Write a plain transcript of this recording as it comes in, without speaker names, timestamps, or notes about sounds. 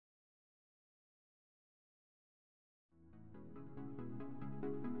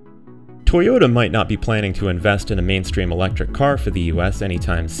Toyota might not be planning to invest in a mainstream electric car for the US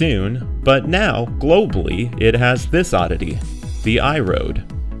anytime soon, but now, globally, it has this oddity, the iRoad.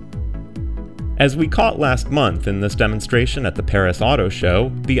 As we caught last month in this demonstration at the Paris Auto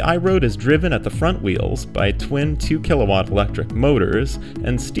Show, the iRoad is driven at the front wheels by twin 2-kilowatt electric motors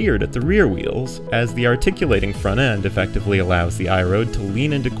and steered at the rear wheels, as the articulating front end effectively allows the iRoad to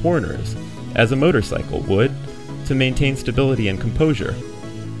lean into corners, as a motorcycle would, to maintain stability and composure.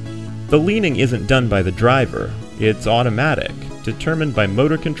 The leaning isn't done by the driver, it's automatic, determined by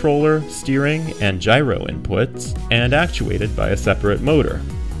motor controller, steering, and gyro inputs, and actuated by a separate motor.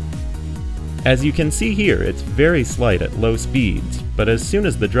 As you can see here, it's very slight at low speeds, but as soon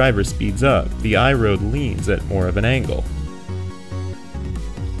as the driver speeds up, the iRoad leans at more of an angle.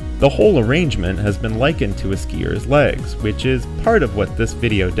 The whole arrangement has been likened to a skier's legs, which is part of what this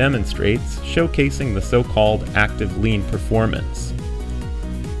video demonstrates, showcasing the so-called active lean performance.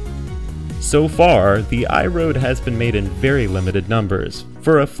 So far, the iRoad has been made in very limited numbers,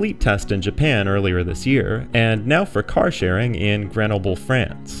 for a fleet test in Japan earlier this year, and now for car sharing in Grenoble,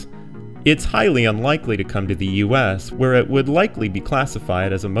 France. It's highly unlikely to come to the US, where it would likely be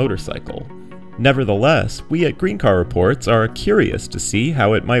classified as a motorcycle. Nevertheless, we at Green Car Reports are curious to see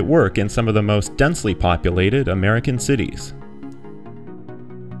how it might work in some of the most densely populated American cities.